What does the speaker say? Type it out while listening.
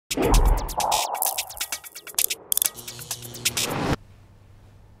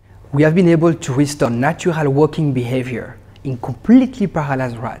We have been able to restore natural walking behavior in completely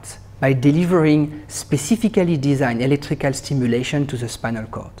paralyzed rats by delivering specifically designed electrical stimulation to the spinal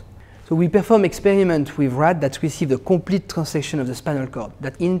cord. So we perform experiments with rats that receive a complete transection of the spinal cord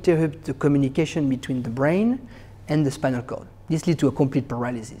that interrupt the communication between the brain and the spinal cord. This leads to a complete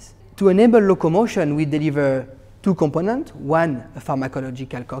paralysis. To enable locomotion, we deliver two components. One, a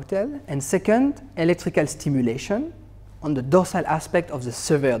pharmacological cocktail, and second, electrical stimulation on the dorsal aspect of the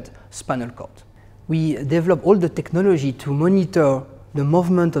severed spinal cord. We develop all the technology to monitor the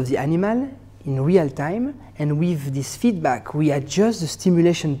movement of the animal in real time, and with this feedback we adjust the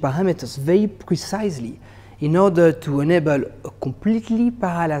stimulation parameters very precisely in order to enable a completely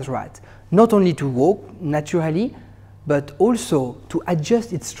paralyzed rat not only to walk naturally but also to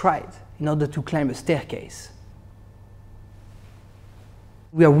adjust its stride in order to climb a staircase.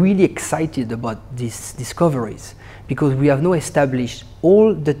 We are really excited about these discoveries because we have now established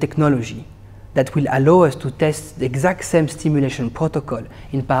all the technology that will allow us to test the exact same stimulation protocol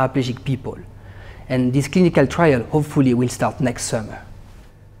in paraplegic people. And this clinical trial hopefully will start next summer.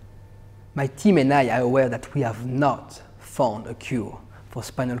 My team and I are aware that we have not found a cure for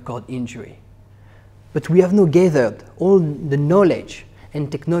spinal cord injury. But we have now gathered all the knowledge and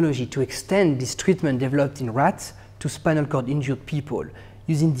technology to extend this treatment developed in rats to spinal cord injured people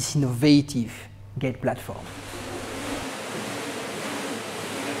using this innovative gait platform.